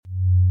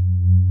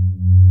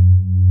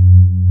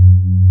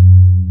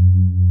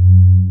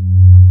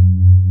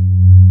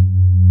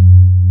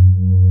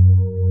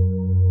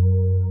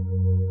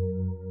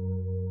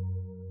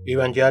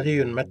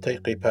إيوانجالي متى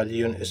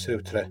قيباليون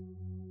إسروتره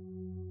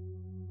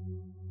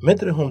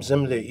مدرهم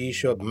زملة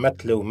إيشو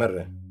بمتل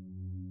ومرة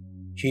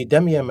شي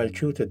دمية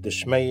ملشوت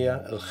الدشمية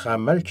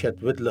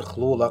الخاملشت ودل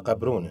خلولة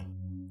قبرونه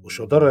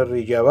وشضر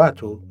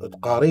الرجاواتو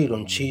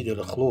اتقاريلون تشيد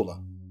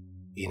الخلولة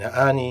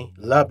إنا آني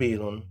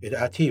لابيلون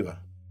إدعاتيوة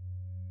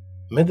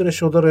مدر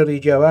شضر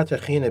الرجاوات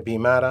خين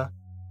بيمارة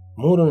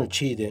مورن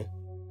تشيد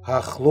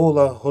ها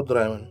خلولة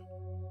هدرون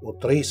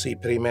وطريسي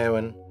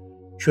بريماون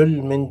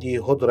كل مندي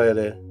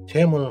هدريلة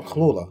تيمون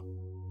خلولة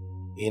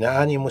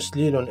إنا آني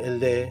مسليلون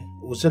إلي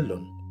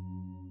وزلون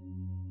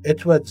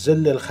اتوت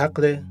زل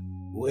الخقلة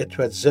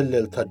واتوت زل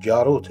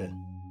التجاروته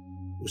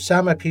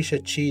وسامة بيشة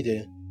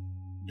تشيدة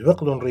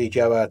دوقلون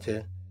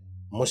ريجاواته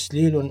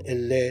مسليلون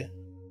إلي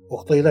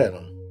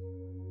وخطيليلون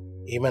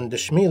إيمن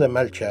دشميلة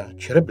ملكة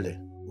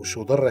شربله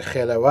وشو ضر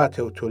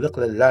خيلواته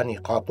وتولقل اللاني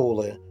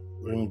قاطولة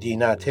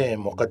والمديناتين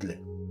مقدله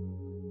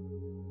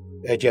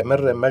اجا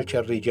مرة ملكة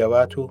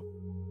الريجاواتو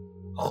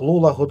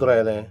خلولة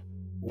هدريلة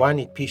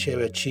واني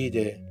بيشة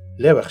وتشيدة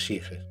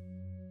لوخشيخه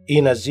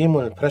إينا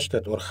زيمون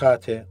البرشتة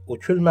أرخاته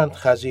وكل من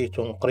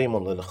تخازيتون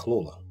قريمون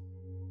للخلولة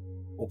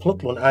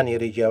وبلطلون آني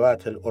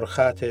رجاوات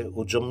الأرخاته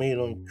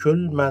وجميلون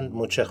كل من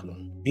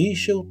متشخلون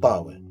بيشة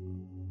وطاوة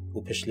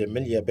وبشل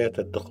مليا بيت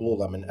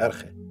الدخلولة من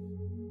أرخه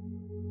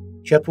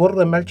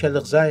شتور ملكة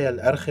الغزايا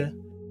الأرخه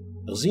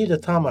غزيلة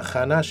تاما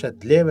خاناشة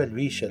دليوة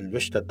الويشة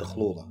الوشتة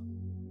الدخلولة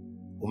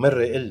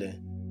ومر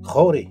إلا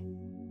خوري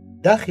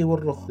داخي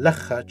ورخ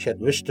لخا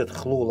شد وشتة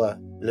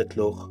خلولة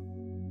لتلوخ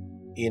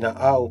إينا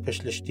آو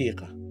بشل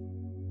شتيقة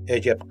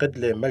اجب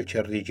قدلة ملكة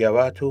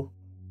الرجاواتو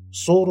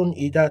صور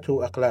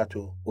إيداتو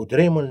أقلاتو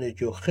ودريمون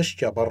لجو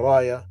خشجة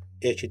برايا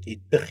اجت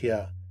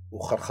إتبخيا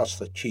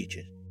وخرخصة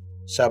تشيجة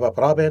سبب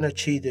رابينا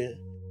تشيدة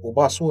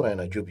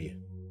وباصورينا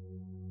جبية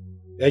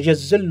اجت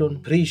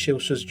زلون بريشة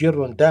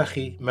وسزجرون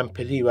داخي من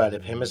بلي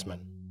والب همزمن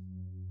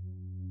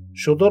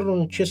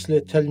شضرون تشسلة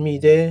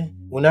تلميذة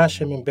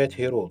وناشة من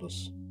بيت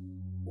هيرودس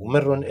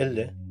ومرون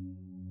إلا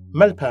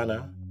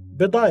ملبانا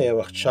بضايا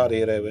وقت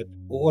شاري ريود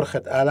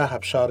وأرخت آلاها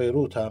بشاري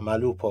روتا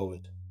مالو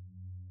بوود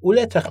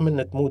ولا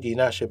تخمنت مودي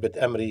ناشبت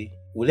أمري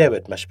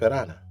وليوت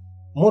مشبرانا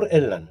مر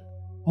إلن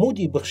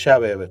مودي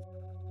بخشاويوت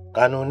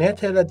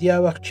قانونيتها لديا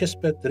وقت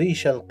شسبت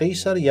ريش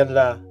القيصر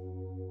ينلا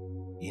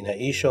إنا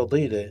إيشو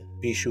ضيلة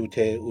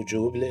بيشوتي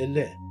وجوب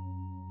لإله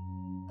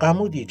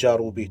قامودي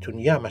جاروبيتون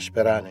يا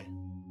مشبرانة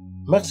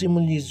مغزي من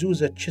اللي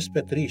زوزت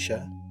شسبت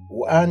ريشة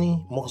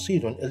وآني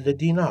مغزيلون إلا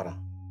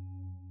دينارة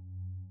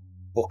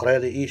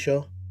وقريلي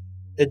إيشو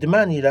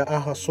ادماني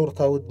لآها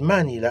صورتا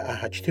وادماني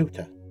لآها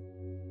جتوتا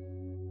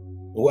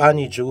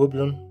وآني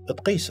جوبلن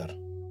اتقيصر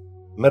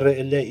مر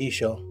إلا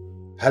إيشو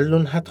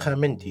هلن هدخا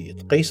مندي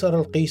اتقيصر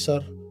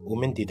القيصر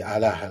ومندي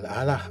دعلاها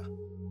الآلاها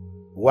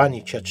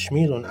واني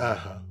تشميلن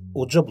آها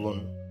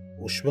وجبلن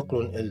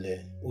وشبقلن إلا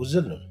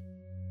وزلن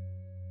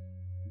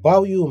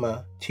باو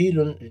يوما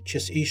تيلن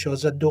الجس إيشو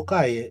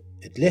زدوقاية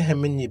ادليها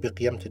مني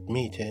بقيمة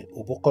دميته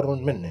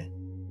وبقرن منه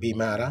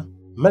بمارا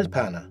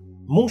ملبانا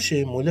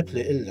موشي مولبل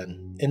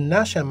إلن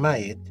الناشا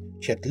مايت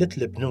شتلت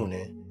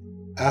لبنونه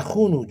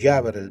آخونو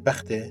جابر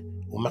البختة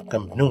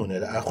ومقم بنونه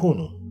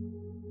لآخونو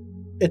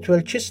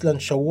اتول كسلن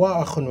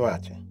شواء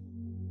خنواته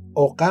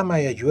أو قاما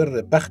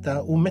يجور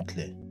بختة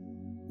ومثله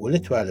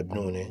ولتوال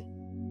بنونه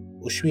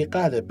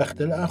وشويقال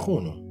بختة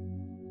لآخونو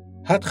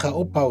هدخا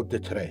أوباو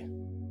دتري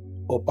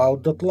أوباو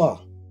دطلا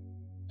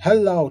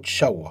هلاو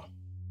تشوى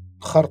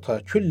خرطة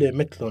كل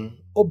مثلن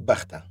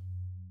أبختة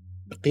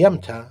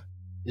بقيمتها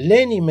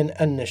ليني من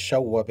أن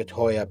الشوى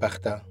بتهويا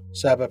بختة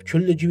سبب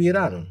كل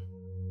جويران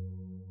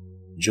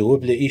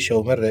جوب لي إيشا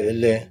ومرة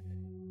إليه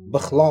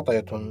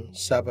بخلاطية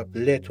سبب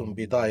ليتم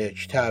بضاية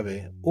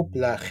جتابة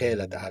وبلا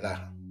خيلة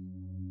علاها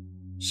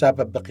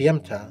سبب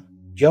بقيمتها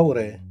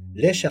جورة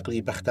ليش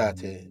شقلي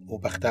بختاتي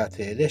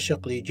وبختاتي ليش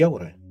شقلي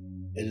جورة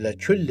إلا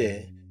كل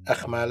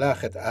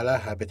أخمالاخت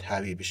علاها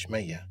بتحاوي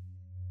بشمية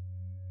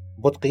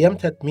بط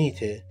قيمتها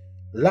تميته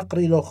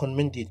لقري لوخن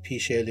مندي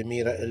بيشي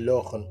لميرة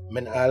اللوخن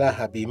من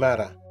آلاها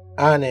بيمارة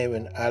آني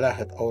من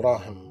آلاهة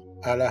أوراهم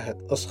آلاهة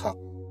أصحق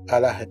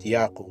آلاهة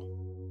ياقو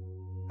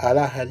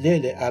آلاهة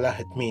ليلة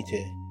آلاهة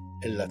ميتة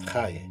إلا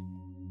تخاية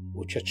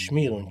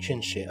وتشميلون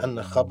تشنشي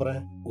أن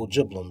خبره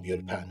وجبلون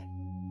بيولبانه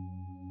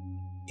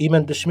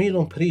إيمن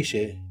دشميلون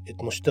بريشة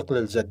اتمشتقل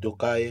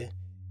الزدوقاية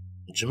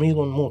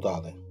جميلون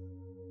موضالة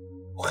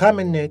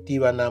وخامنة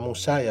ديوانا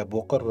موسايا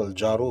بوقر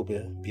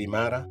الجاروبة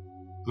بيمارة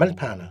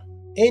ملبانا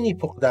أيني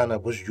بقدانا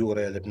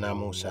بججورة لبنا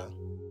موسى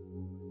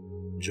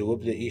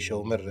جوب لإيشا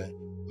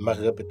ومرة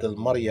مغبة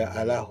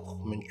المريا آلاهخ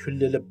من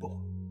كل لبخ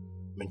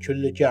من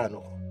كل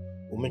جانخ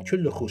ومن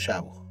كل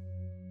خوشاوخ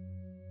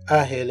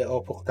آهي لأو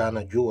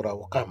بقدانا جورة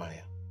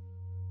وقامايا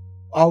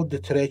أو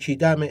دتريشي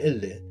دام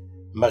إلي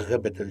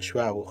مغبة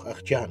الشواوخ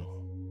أخجانخ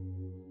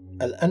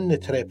الأن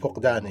تري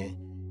بقداني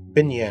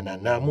بنيانا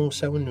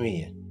ناموسا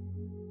ونوية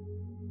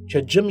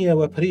شجمية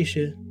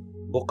وبريشة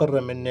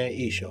بقر منا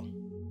إيشو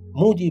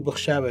مودي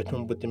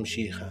بخشاوة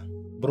بتمشيخة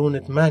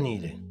برونة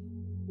مانيلة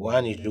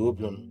واني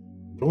جوبلن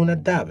برونة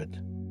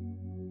داود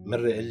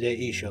مر إلا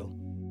إيشو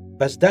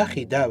بس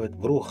داخي داود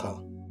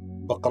بروخة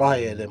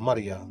بقراية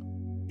لمريا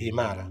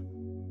بمارة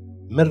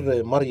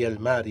مر مريا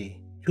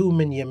الماري تو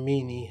من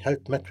يميني هل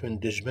تمتون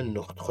دج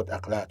منه خد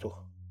أقلاته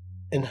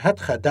إن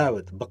هدخ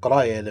داود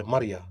بقراية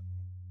لمريا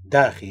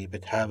داخي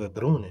بتهاب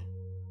برونه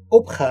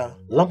أبخى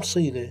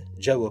لمصيلة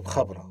جاوب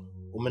خبره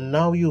ومن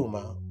ناو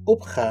يوما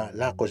أبخى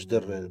لاقش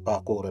در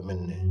الباقورة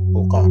منه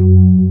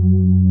وقارة.